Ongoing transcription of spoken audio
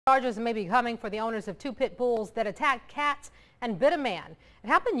Charges may be coming for the owners of two pit bulls that attacked cats and bit a man. It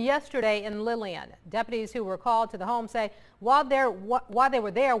happened yesterday in Lillian. Deputies who were called to the home say while they were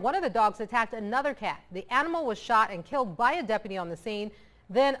there, one of the dogs attacked another cat. The animal was shot and killed by a deputy on the scene.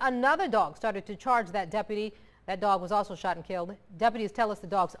 Then another dog started to charge that deputy. That dog was also shot and killed. Deputies tell us the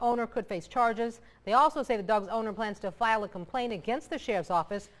dog's owner could face charges. They also say the dog's owner plans to file a complaint against the sheriff's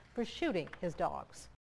office for shooting his dogs.